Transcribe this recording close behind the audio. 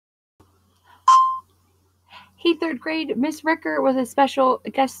Hey, third grade, Miss Ricker was a special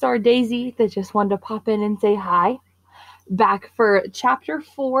guest star Daisy that just wanted to pop in and say hi. Back for chapter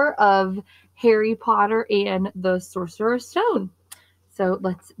 4 of Harry Potter and the Sorcerer's Stone. So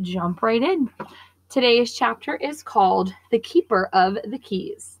let's jump right in. Today's chapter is called The Keeper of the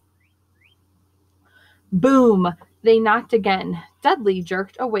Keys. Boom! They knocked again. Dudley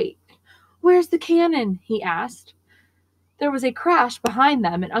jerked awake. "Where's the cannon?" he asked. There was a crash behind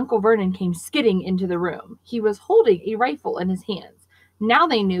them, and Uncle Vernon came skidding into the room. He was holding a rifle in his hands. Now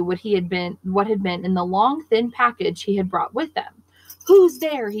they knew what had been in the long, thin package he had brought with them. "Who's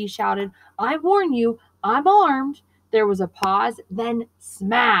there?" he shouted. "I warn you, I'm armed." There was a pause, then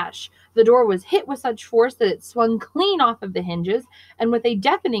smash! The door was hit with such force that it swung clean off of the hinges, and with a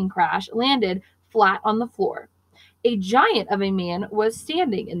deafening crash, landed flat on the floor. A giant of a man was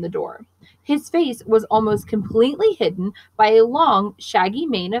standing in the door. His face was almost completely hidden by a long, shaggy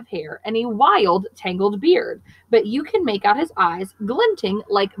mane of hair and a wild, tangled beard, but you can make out his eyes glinting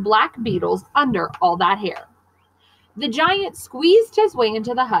like black beetles under all that hair. The giant squeezed his way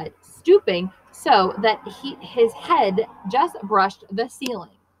into the hut, stooping so that his head just brushed the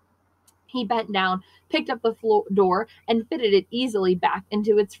ceiling. He bent down, picked up the door, and fitted it easily back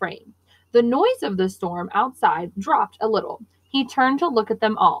into its frame. The noise of the storm outside dropped a little. He turned to look at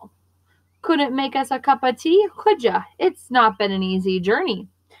them all. "Couldn't make us a cup of tea, could ya? It's not been an easy journey."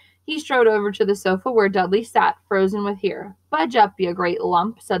 He strode over to the sofa where Dudley sat, frozen with fear. "Budge up, you great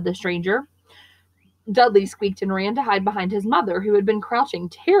lump," said the stranger. Dudley squeaked and ran to hide behind his mother, who had been crouching,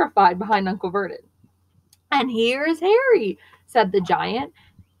 terrified, behind Uncle Vernon. "And here's Harry," said the giant.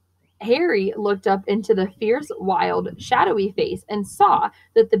 Harry looked up into the fierce, wild, shadowy face and saw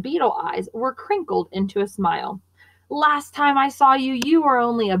that the beetle eyes were crinkled into a smile. "Last time I saw you, you were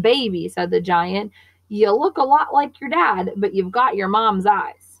only a baby," said the giant. "You look a lot like your dad, but you've got your mom's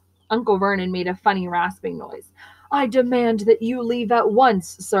eyes." Uncle Vernon made a funny rasping noise. "I demand that you leave at once,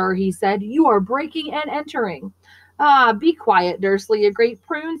 sir," he said. "You are breaking and entering." "Ah, be quiet, Dursley, you great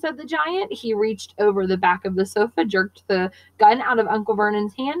prune," said the giant. He reached over the back of the sofa, jerked the gun out of Uncle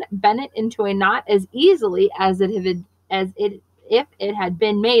Vernon's hand, bent it into a knot as easily as if it had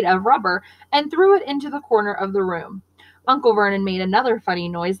been made of rubber, and threw it into the corner of the room. Uncle Vernon made another funny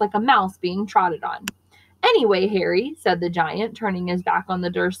noise like a mouse being trotted on. "Anyway, Harry," said the giant, turning his back on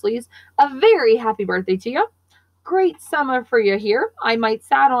the Dursleys, "a very happy birthday to you. Great summer for you here. I might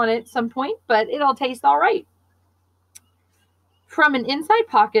sat on it some point, but it'll taste all right." From an inside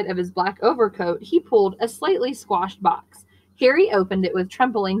pocket of his black overcoat, he pulled a slightly squashed box. Harry opened it with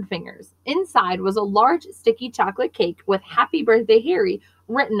trembling fingers. Inside was a large, sticky chocolate cake with "Happy Birthday, Harry"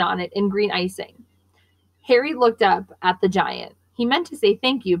 written on it in green icing. Harry looked up at the giant. He meant to say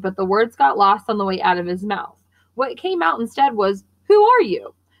thank you, but the words got lost on the way out of his mouth. What came out instead was, "Who are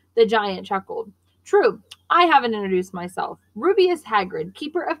you?" The giant chuckled. "True, I haven't introduced myself. Rubeus Hagrid,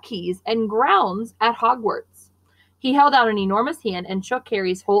 keeper of keys and grounds at Hogwarts." He held out an enormous hand and shook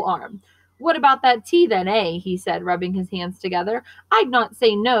Harry's whole arm. "What about that tea then, eh?" he said, rubbing his hands together. "I'd not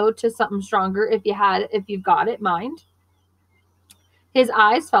say no to something stronger if you've got it, mind." His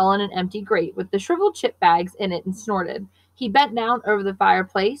eyes fell on an empty grate with the shriveled chip bags in it and snorted. He bent down over the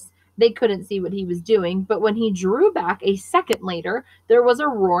fireplace. They couldn't see what he was doing, but when he drew back a second later, there was a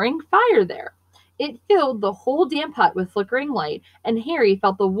roaring fire there. It filled the whole damp hut with flickering light, and Harry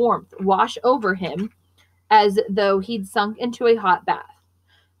felt the warmth wash over him as though he'd sunk into a hot bath.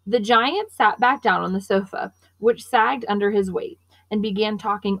 The giant sat back down on the sofa, which sagged under his weight, and began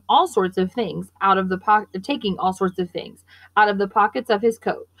taking all sorts of things out of the pockets of his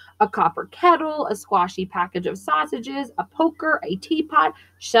coat. A copper kettle, a squashy package of sausages, a poker, a teapot,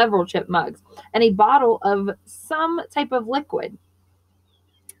 several chip mugs, and a bottle of some type of liquid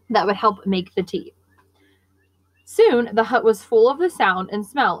that would help make the tea. Soon the hut was full of the sound and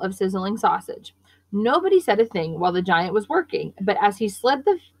smell of sizzling sausage. Nobody said a thing while the giant was working, but as he slid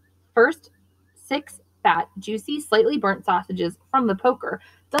the first 6 fat, juicy, slightly burnt sausages from the poker,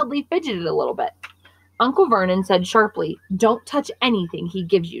 Dudley fidgeted a little bit. Uncle Vernon said sharply, "Don't touch anything he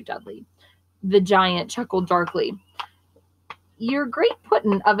gives you, Dudley." The giant chuckled darkly. "Your great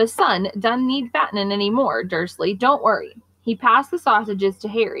puddin' of a son doesn't need fattening any more, Dursley. Don't worry." He passed the sausages to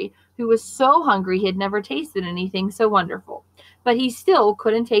Harry, who was so hungry he had never tasted anything so wonderful. But he still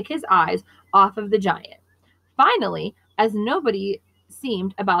couldn't take his eyes off of the giant. Finally, as nobody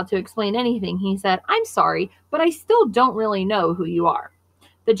seemed about to explain anything, he said, "I'm sorry, but I still don't really know who you are."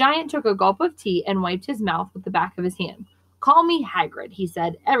 The giant took a gulp of tea and wiped his mouth with the back of his hand. "Call me Hagrid," he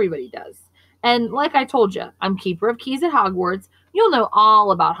said. "Everybody does. And like I told you, I'm keeper of keys at Hogwarts. You'll know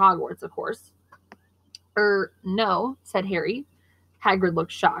all about Hogwarts, of course." No," said Harry. Hagrid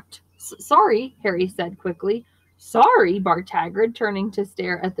looked shocked. "Sorry," Harry said quickly. Sorry, barked Hagrid, turning to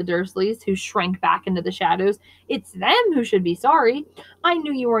stare at the Dursleys, who shrank back into the shadows. It's them who should be sorry. I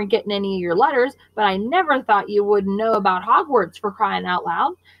knew you weren't getting any of your letters, but I never thought you wouldn't know about Hogwarts, for crying out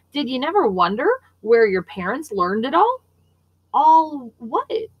loud. Did you never wonder where your parents learned it all? All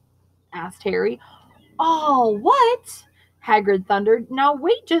what? Asked Harry. All what? Hagrid thundered. Now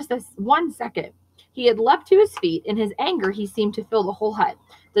wait just 1 second. He had leapt to his feet. In his anger, he seemed to fill the whole hut.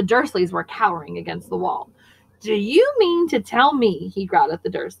 The Dursleys were cowering against the wall. Do you mean to tell me, he growled at the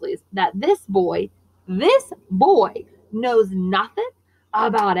Dursleys, that this boy, knows nothing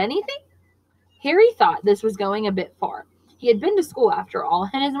about anything? Harry thought this was going a bit far. He had been to school after all,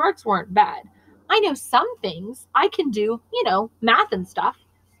 and his marks weren't bad. I know some things. I can do, math and stuff.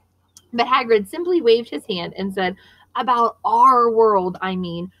 But Hagrid simply waved his hand and said, about our world, I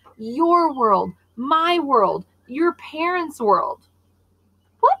mean. Your world, my world, your parents' world.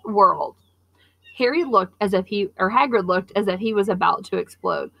 What world? Hagrid looked as if he was about to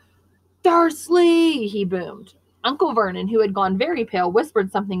explode. Dursley, he boomed. Uncle Vernon, who had gone very pale,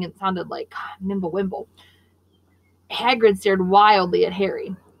 whispered something that sounded like Mimble-Wimble. Hagrid stared wildly at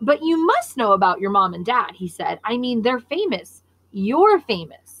Harry. But you must know about your mom and dad, he said. I mean, they're famous. You're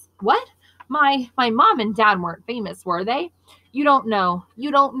famous. What? My mom and dad weren't famous, were they? You don't know. You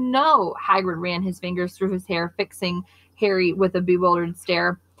don't know. Hagrid ran his fingers through his hair, fixing Harry with a bewildered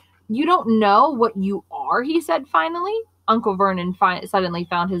stare. You don't know what you are, he said finally. Uncle Vernon suddenly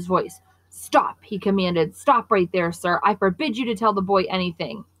found his voice. Stop, he commanded. Stop right there, sir. I forbid you to tell the boy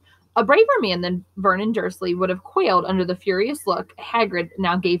anything. A braver man than Vernon Dursley would have quailed under the furious look Hagrid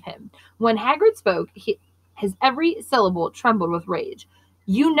now gave him. When Hagrid spoke, his every syllable trembled with rage.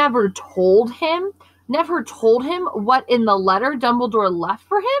 You never told him? Never told him what in the letter Dumbledore left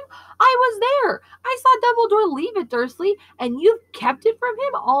for him? I was there. I saw Dumbledore leave it, Dursley, and you've kept it from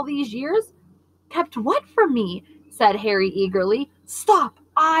him all these years? Kept what from me? Said Harry eagerly. Stop!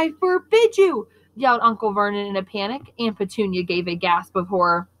 I forbid you! Yelled Uncle Vernon in a panic. Aunt Petunia gave a gasp of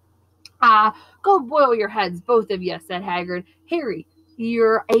horror. Go boil your heads, both of you, said Hagrid. Harry,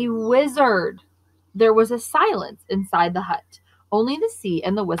 you're a wizard. There was a silence inside the hut. Only the sea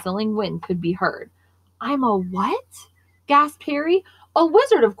and the whistling wind could be heard. I'm a what? Gasped Harry. A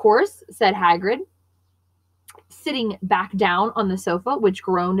wizard, of course, said Hagrid, sitting back down on the sofa, which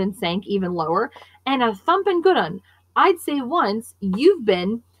groaned and sank even lower, and a thumping good un. I'd say once you've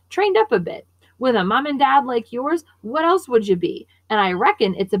been trained up a bit. With a mom and dad like yours, what else would you be? And I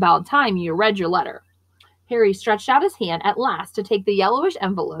reckon it's about time you read your letter. Harry stretched out his hand at last to take the yellowish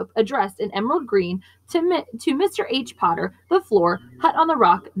envelope addressed in emerald green to Mr. H. Potter, the floor, hut on the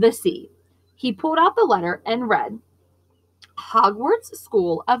rock, the sea. He pulled out the letter and read, Hogwarts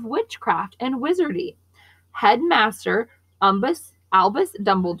School of Witchcraft and Wizardry. Headmaster Albus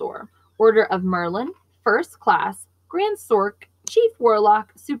Dumbledore. Order of Merlin, First Class, Grand Sork, Chief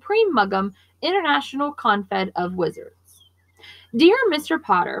Warlock, Supreme Muggum, International Confed of Wizards. Dear Mr.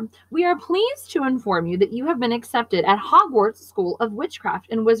 Potter, we are pleased to inform you that you have been accepted at Hogwarts School of Witchcraft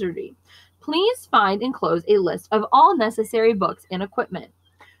and Wizardry. Please find enclosed a list of all necessary books and equipment.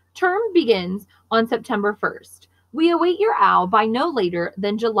 Term begins on September 1st. We await your owl by no later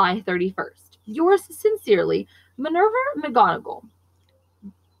than July 31st. Yours sincerely, Minerva McGonagall,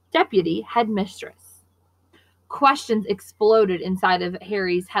 Deputy Headmistress. Questions exploded inside of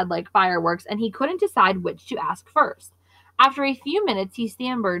Harry's head like fireworks, and he couldn't decide which to ask first. After a few minutes, he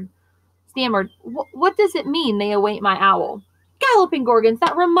stammered, What does it mean they await my owl? Galloping Gorgons,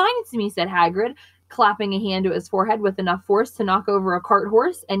 that reminds me, said Hagrid, clapping a hand to his forehead with enough force to knock over a cart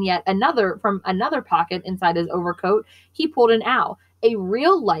horse, and yet from another pocket inside his overcoat, he pulled an owl, a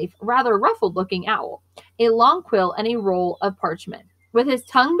real-life, rather ruffled-looking owl, a long quill and a roll of parchment. With his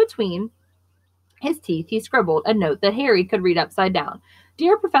tongue between his teeth, he scribbled a note that Harry could read upside down.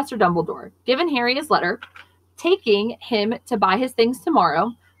 Dear Professor Dumbledore, given Harry his letter, taking him to buy his things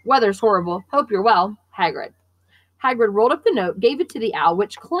tomorrow. Weather's horrible. Hope you're well. Hagrid. Hagrid rolled up the note, gave it to the owl,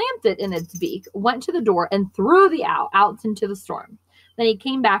 which clamped it in its beak, went to the door, and threw the owl out into the storm. Then he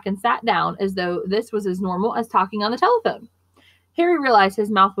came back and sat down as though this was as normal as talking on the telephone. Harry realized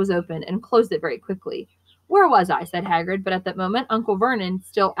his mouth was open and closed it very quickly. Where was I? Said Hagrid, but at that moment Uncle Vernon,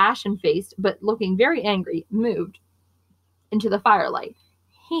 still ashen-faced but looking very angry, moved into the firelight.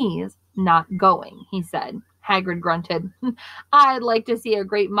 He's not going, he said. Hagrid grunted. I'd like to see a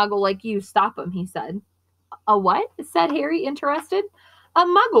great muggle like you stop him, he said. A what? Said Harry, interested. A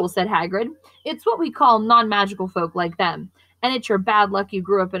muggle, said Hagrid. It's what we call non-magical folk like them. And it's your bad luck you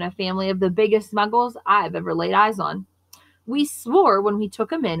grew up in a family of the biggest muggles I've ever laid eyes on. We swore when we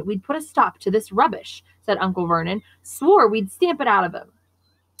took him in we'd put a stop to this rubbish, said Uncle Vernon. Swore we'd stamp it out of him.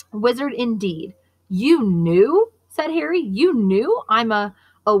 Wizard indeed. You knew? Said Harry. You knew I'm a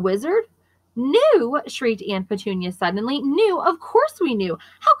wizard? Knew? Shrieked Aunt Petunia suddenly. Knew? Of course we knew.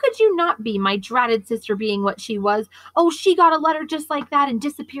 How could you not be, my dratted sister being what she was? Oh, she got a letter just like that and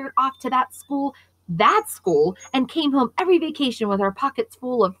disappeared off to that school, and came home every vacation with her pockets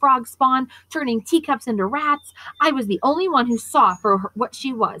full of frog spawn, turning teacups into rats. I was the only one who saw for what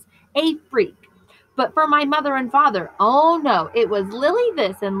she was, a freak. But for my mother and father, oh no, it was Lily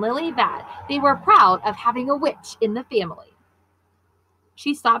this and Lily that. They were proud of having a witch in the family.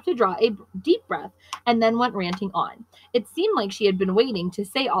 She stopped to draw a deep breath and then went ranting on. It seemed like she had been waiting to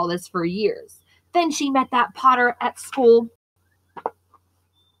say all this for years. Then she met that Potter at school.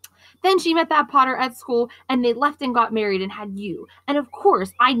 And they left and got married and had you. And of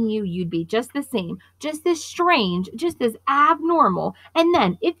course, I knew you'd be just the same, just as strange, just as abnormal. And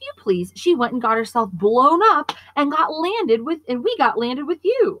then, if you please, she went and got herself blown up and we got landed with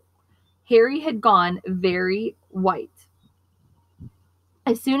you. Harry had gone very white.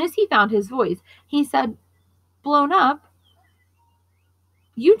 As soon as he found his voice, he said, blown up?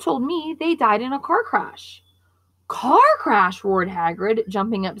 You told me they died in a car crash. Car crash, roared Hagrid,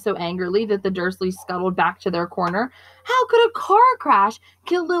 jumping up so angrily that the Dursleys scuttled back to their corner. How could a car crash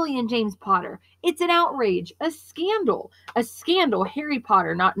kill Lily and James Potter? It's an outrage, a scandal, Harry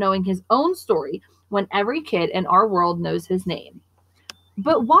Potter not knowing his own story when every kid in our world knows his name.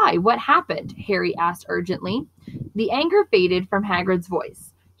 But why? What happened? Harry asked urgently. The anger faded from Hagrid's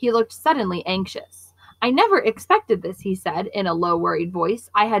voice. He looked suddenly anxious. I never expected this, he said in a low, worried voice.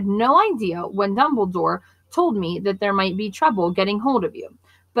 I had no idea when Dumbledore told me that there might be trouble getting hold of you.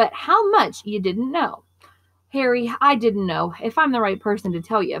 But how much you didn't know? Harry, I didn't know if I'm the right person to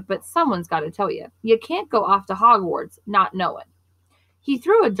tell you, but someone's got to tell you. You can't go off to Hogwarts not knowing. He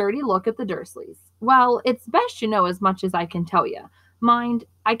threw a dirty look at the Dursleys. Well, it's best you know as much as I can tell you. Mind,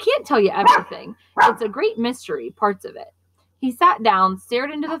 I can't tell you everything. It's a great mystery, parts of it. He sat down,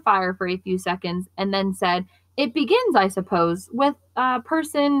 stared into the fire for a few seconds, and then said, It begins, I suppose, with a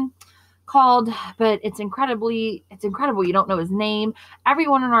person called, but it's incredible you don't know his name.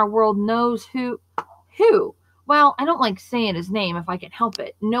 Everyone in our world knows who. Well, I don't like saying his name if I can help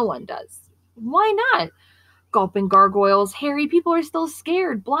it. No one does. Why not? Gulping gargoyles. Harry, people are still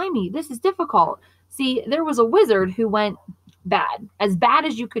scared. Blimey, this is difficult. See, there was a wizard who went bad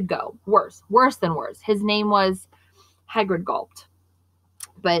as you could go. Worse than worse. His name was Hagrid gulped.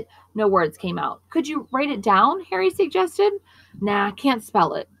 But no words came out. Could you write it down? Harry suggested. Nah, can't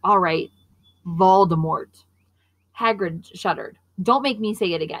spell it. All right. Voldemort. Hagrid shuddered. Don't make me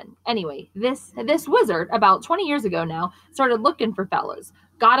say it again. Anyway, this wizard, about 20 years ago now, started looking for fellows.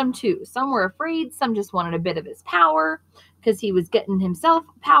 Got him too. Some were afraid. Some just wanted a bit of his power because he was getting himself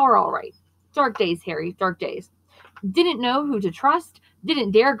power all right. Dark days, Harry. Dark days. Didn't know who to trust.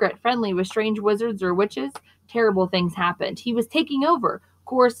 Didn't dare get friendly with strange wizards or witches. Terrible things happened. He was taking over. Of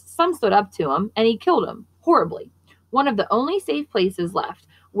course, some stood up to him, and he killed him. Horribly. One of the only safe places left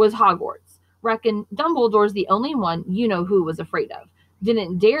was Hogwarts. Reckon Dumbledore's the only one you know who was afraid of.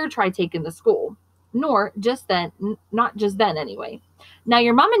 Didn't dare try taking the school. Not just then anyway. Now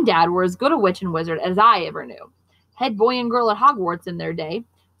your mom and dad were as good a witch and wizard as I ever knew. Head boy and girl at Hogwarts in their day.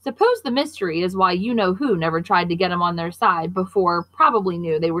 Suppose the mystery is why you know who never tried to get him on their side before probably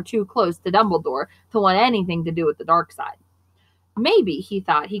knew they were too close to Dumbledore to want anything to do with the dark side. Maybe, he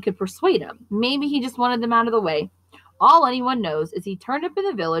thought, he could persuade him. Maybe he just wanted them out of the way. All anyone knows is he turned up in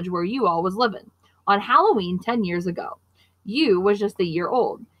the village where you all was living on Halloween 10 years ago. You was just a year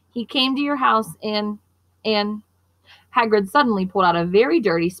old. He came to your house and Hagrid suddenly pulled out a very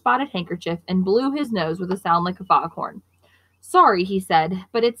dirty spotted handkerchief and blew his nose with a sound like a foghorn. Sorry, he said,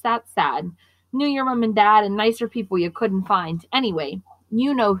 but it's that sad. Knew your mom and dad and nicer people you couldn't find. Anyway,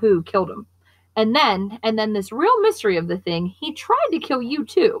 you know who killed him. And then this real mystery of the thing, he tried to kill you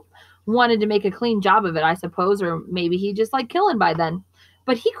too. Wanted to make a clean job of it, I suppose, or maybe he just liked killing by then.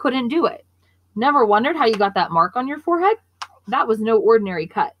 But he couldn't do it. Never wondered how you got that mark on your forehead? That was no ordinary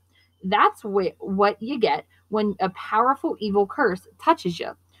cut. That's what you get when a powerful evil curse touches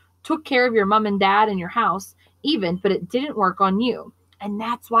you. Took care of your mom and dad and your house, even, but it didn't work on you. And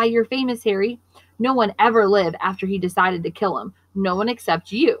that's why you're famous, Harry. No one ever lived after he decided to kill him. No one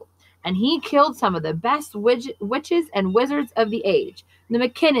except you. And he killed some of the best witches and wizards of the age. The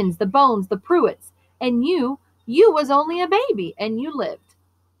McKinnons, the Bones, the Pruitts. And you was only a baby, and you lived.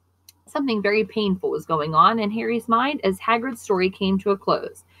 Something very painful was going on in Harry's mind as Hagrid's story came to a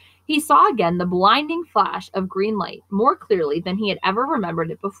close. He saw again the blinding flash of green light more clearly than he had ever remembered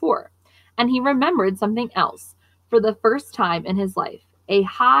it before. And he remembered something else for the first time in his life. A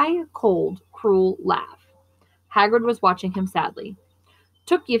high, cold, cruel laugh. Hagrid was watching him sadly.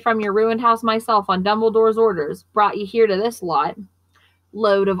 Took you from your ruined house myself on Dumbledore's orders. Brought you here to this lot.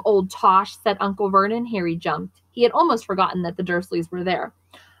 Load of old tosh, said Uncle Vernon. Harry jumped. He had almost forgotten that the Dursleys were there.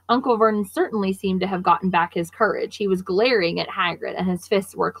 Uncle Vernon certainly seemed to have gotten back his courage. He was glaring at Hagrid, and his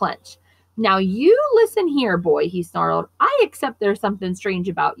fists were clenched. Now you listen here, boy, he snarled. I accept there's something strange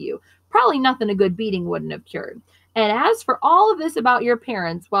about you. Probably nothing a good beating wouldn't have cured. And as for all of this about your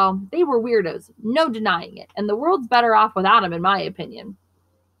parents, well, they were weirdos. No denying it. And the world's better off without them, in my opinion.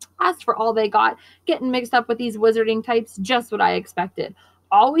 As for all they got, getting mixed up with these wizarding types, just what I expected.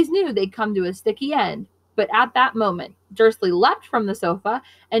 Always knew they'd come to a sticky end. But at that moment, Dursley leapt from the sofa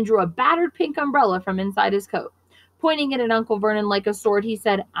and drew a battered pink umbrella from inside his coat. Pointing it at Uncle Vernon like a sword, he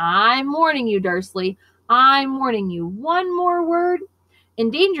said, I'm warning you, Dursley. I'm warning you. One more word.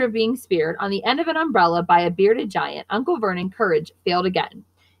 In danger of being speared on the end of an umbrella by a bearded giant, Uncle Vernon's courage failed again.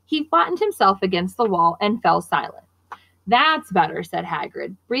 He flattened himself against the wall and fell silent. That's better, said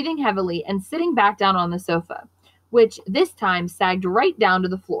Hagrid, breathing heavily and sitting back down on the sofa, which this time sagged right down to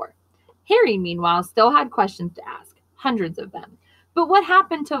the floor. Harry, meanwhile, still had questions to ask, hundreds of them. But what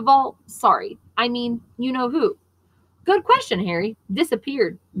happened to you know who? Good question, Harry.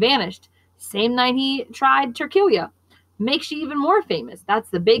 Disappeared, vanished. Same night he tried Terquillia. Makes you even more famous. That's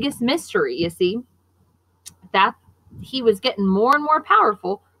the biggest mystery, you see. That he was getting more and more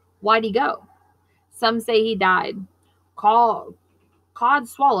powerful. Why'd he go? Some say he died. Cod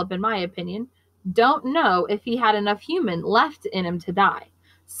swallop, in my opinion. Don't know if he had enough human left in him to die.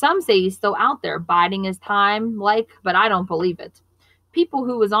 Some say he's still out there, biding his time, but I don't believe it. People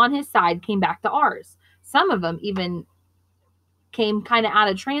who was on his side came back to ours. Some of them even came kind of out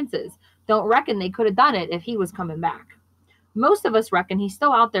of trances. Don't reckon they could have done it if he was coming back. Most of us reckon he's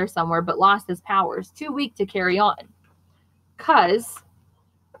still out there somewhere, but lost his powers. Too weak to carry on. 'Cause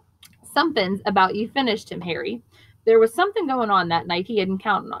something's about you finished him, Harry. There was something going on that night he hadn't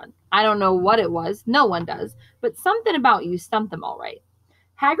counted on. I don't know what it was. No one does. But something about you stumped them all right.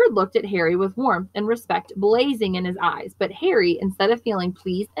 Hagrid looked at Harry with warmth and respect blazing in his eyes, but Harry, instead of feeling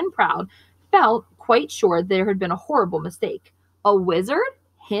pleased and proud, felt quite sure there had been a horrible mistake. A wizard?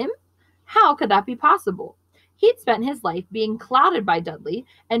 Him? How could that be possible? He'd spent his life being clouded by Dudley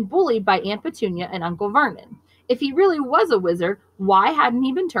and bullied by Aunt Petunia and Uncle Vernon. If he really was a wizard, why hadn't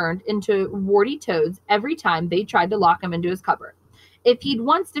he been turned into warty toads every time they tried to lock him into his cupboard? If he'd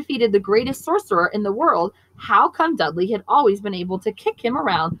once defeated the greatest sorcerer in the world, how come Dudley had always been able to kick him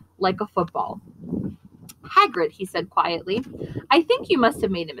around like a football? Hagrid, he said quietly, I think you must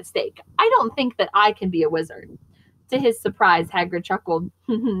have made a mistake. I don't think that I can be a wizard. To his surprise, Hagrid chuckled.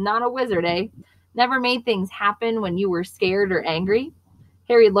 Not a wizard, eh? Never made things happen when you were scared or angry?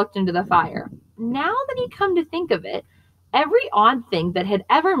 Harry looked into the fire. Now that he come to think of it, every odd thing that had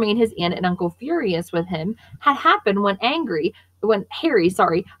ever made his aunt and uncle furious with him had happened when Harry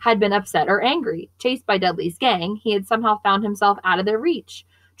had been upset or angry. Chased by Dudley's gang, he had somehow found himself out of their reach.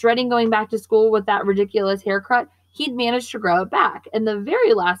 Dreading going back to school with that ridiculous haircut, he'd managed to grow it back. And the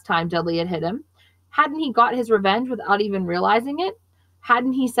very last time Dudley had hit him, hadn't he got his revenge without even realizing it?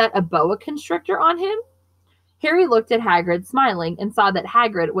 Hadn't he set a boa constrictor on him? Harry looked at Hagrid, smiling, and saw that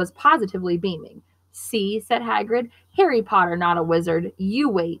Hagrid was positively beaming. See, said Hagrid, Harry Potter not a wizard. You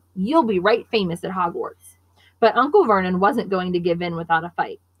wait. You'll be right famous at Hogwarts. But Uncle Vernon wasn't going to give in without a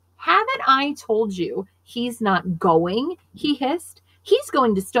fight. Haven't I told you he's not going? He hissed. He's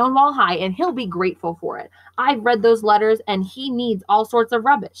going to Stonewall High, and he'll be grateful for it. I've read those letters, and he needs all sorts of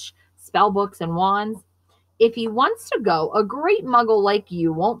rubbish. Spell books and wands. If he wants to go, a great muggle like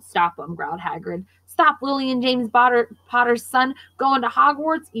you won't stop him, growled Hagrid. Stop Lily and James Potter's son going to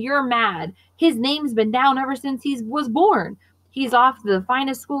Hogwarts? You're mad. His name's been down ever since he was born. He's off to the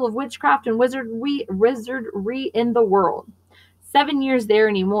finest school of witchcraft and wizardry in the world. 7 years there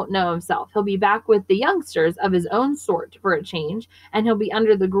and he won't know himself. He'll be back with the youngsters of his own sort for a change, and he'll be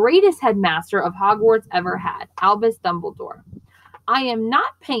under the greatest headmaster of Hogwarts ever had, Albus Dumbledore. I am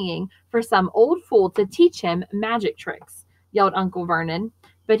not paying for some old fool to teach him magic tricks, yelled Uncle Vernon,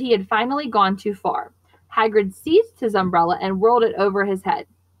 but he had finally gone too far. Hagrid seized his umbrella and whirled it over his head.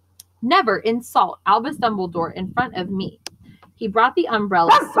 Never insult Albus Dumbledore in front of me. He brought the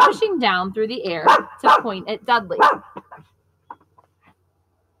umbrella swishing down through the air to point at Dudley.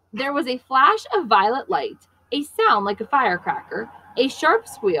 There was a flash of violet light, a sound like a firecracker, a sharp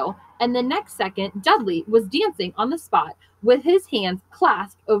squeal, and the next second Dudley was dancing on the spot with his hands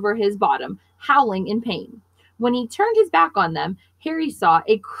clasped over his bottom, howling in pain. When he turned his back on them, Harry saw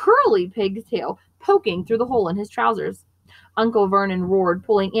a curly pig's tail poking through the hole in his trousers. Uncle Vernon roared,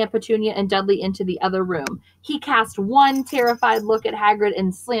 pulling Aunt Petunia and Dudley into the other room. He cast one terrified look at Hagrid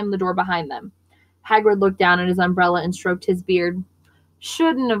and slammed the door behind them. Hagrid looked down at his umbrella and stroked his beard.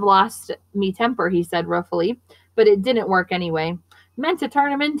 Shouldn't have lost me temper, he said ruefully, but it didn't work anyway. Meant to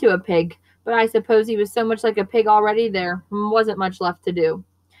turn him into a pig, but I suppose he was so much like a pig already there wasn't much left to do.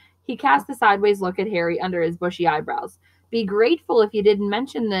 He cast a sideways look at Harry under his bushy eyebrows. Be grateful if you didn't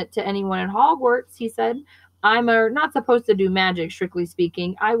mention that to anyone at Hogwarts, he said. I'm not supposed to do magic, strictly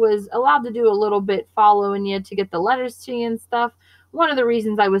speaking. I was allowed to do a little bit following you to get the letters to you and stuff. One of the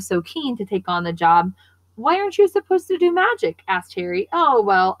reasons I was so keen to take on the job. Why aren't you supposed to do magic? Asked Harry. Oh,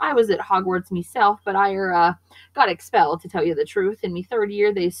 well, I was at Hogwarts myself, but I got expelled, to tell you the truth. In me third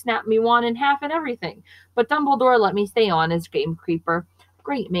year, they snapped me wand in half and everything. But Dumbledore let me stay on as gamekeeper.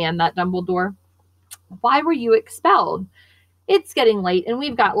 Great man, that Dumbledore. Why were you expelled? It's getting late, and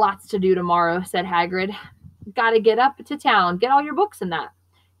we've got lots to do tomorrow, said Hagrid. Gotta get up to town, get all your books and that.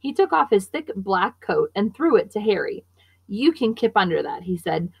 He took off his thick black coat and threw it to Harry. You can kip under that, he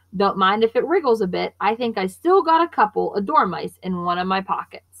said. Don't mind if it wriggles a bit. I think I still got a couple of dormice in one of my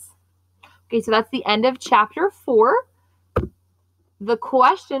pockets. Okay, so that's the end of chapter 4. The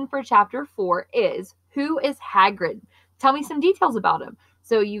question for chapter 4 is, who is Hagrid? Tell me some details about him.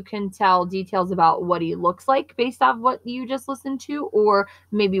 So you can tell details about what he looks like based off what you just listened to, or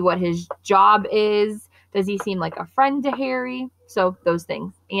maybe what his job is. Does he seem like a friend to Harry? So those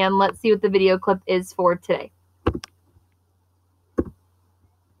things. And let's see what the video clip is for today.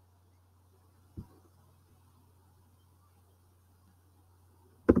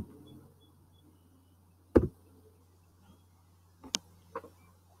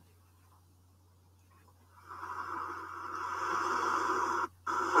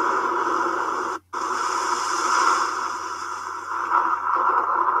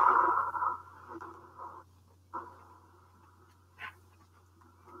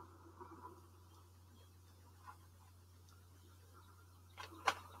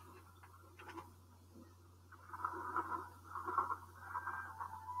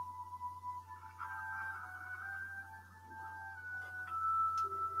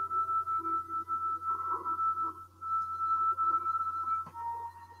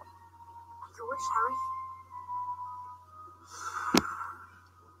 You wish, Harry?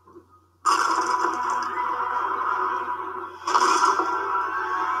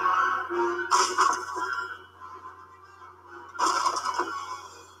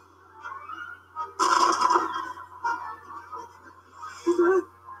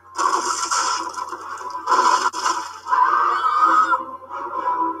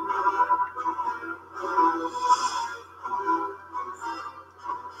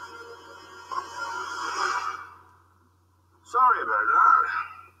 Sorry about that.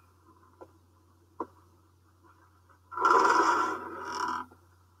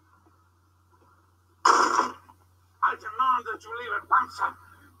 I demand that you leave at once, sir.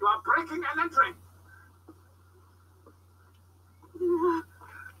 You are breaking and entering.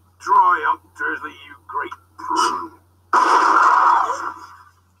 Dry up, Dursley, you great prune.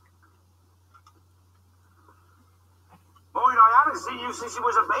 Boy, I haven't seen you since you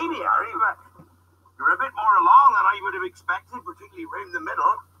was a baby, Harry, but you're a bit more along than I would have expected, particularly round the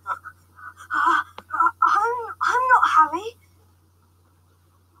middle. I'm not Harry.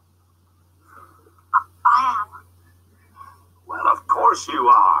 I am. Well, of course you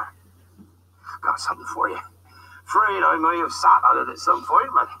are. I've got something for you. Afraid I may have sat on it at some point,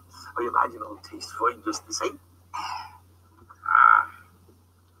 but I imagine it'll taste fine just the same. I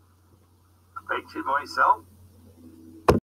baked it myself.